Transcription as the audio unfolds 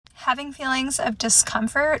having feelings of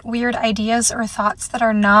discomfort, weird ideas or thoughts that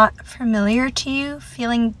are not familiar to you,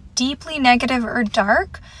 feeling deeply negative or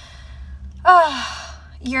dark,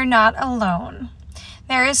 you're not alone.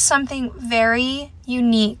 There is something very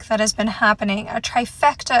unique that has been happening, a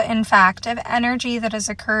trifecta, in fact, of energy that has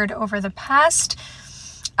occurred over the past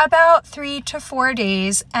about 3 to 4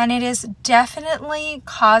 days, and it is definitely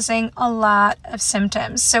causing a lot of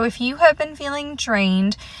symptoms. So if you have been feeling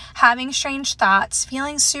drained, having strange thoughts,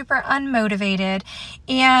 feeling super unmotivated,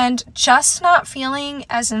 and just not feeling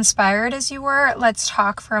as inspired as you were, let's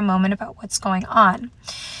talk for a moment about what's going on.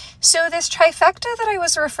 So this trifecta that I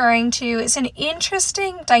was referring to is an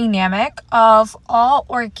interesting dynamic of all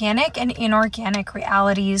organic and inorganic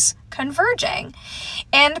realities converging.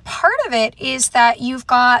 And part of it is that you've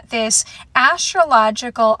got this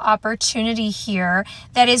astrological opportunity here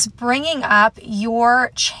that is bringing up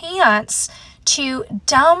your chance to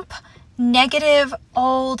dump negative,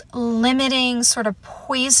 old, limiting, sort of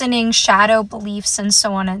poisoning shadow beliefs and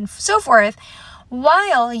so on and so forth,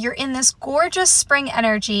 while you're in this gorgeous spring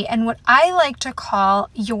energy and what I like to call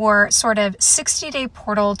your sort of 60-day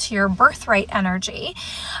portal to your birthright energy,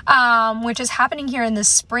 which is happening here in the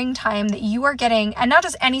springtime that you are getting, and not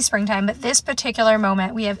just any springtime, but this particular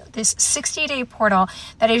moment, we have this 60-day portal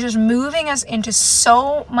that is just moving us into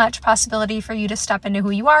so much possibility for you to step into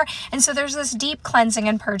who you are. And so there's this deep cleansing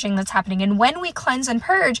and purging that's happening. And when we cleanse and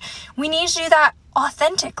purge, we need to do that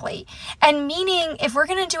authentically. And meaning, if we're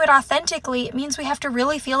going to do it authentically, it means we have to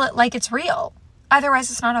really feel it like it's real.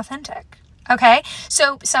 Otherwise, it's not authentic. Okay?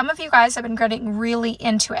 So some of you guys have been getting really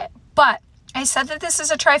into it. But I said that this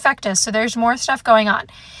is a trifecta, so there's more stuff going on.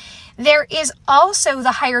 There is also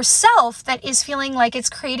the higher self that is feeling like it's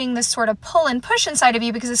creating this sort of pull and push inside of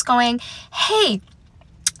you because it's going, hey,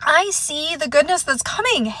 I see the goodness that's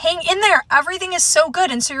coming. Hang in there. Everything is so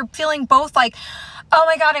good. And so you're feeling both like, oh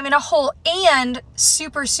my God, I'm in a hole, and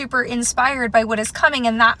super, super inspired by what is coming.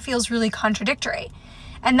 And that feels really contradictory.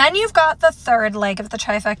 And then you've got the third leg of the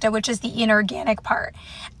trifecta, which is the inorganic part.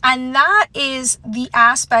 And that is the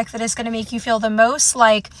aspect that is going to make you feel the most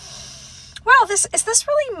like, wow, is this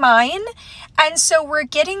really mine? And so we're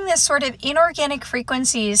getting this sort of inorganic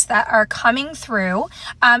frequencies that are coming through.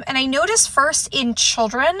 And I noticed first in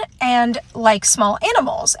children and like small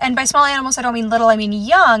animals. And by small animals, I don't mean little, I mean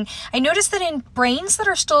young. I noticed that in brains that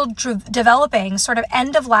are still developing, sort of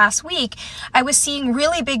end of last week, I was seeing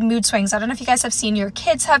really big mood swings. I don't know if you guys have seen your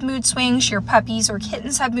kids have mood swings, your puppies or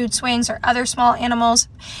kittens have mood swings, or other small animals.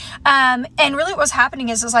 And really what was happening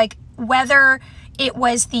is like whether it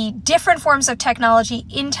was the different forms of technology,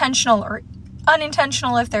 intentional or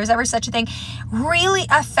unintentional, if there's ever such a thing, really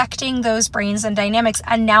affecting those brains and dynamics,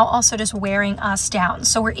 and now also just wearing us down.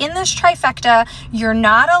 So we're in this trifecta, you're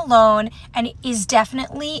not alone, and it is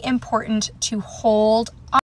definitely important to hold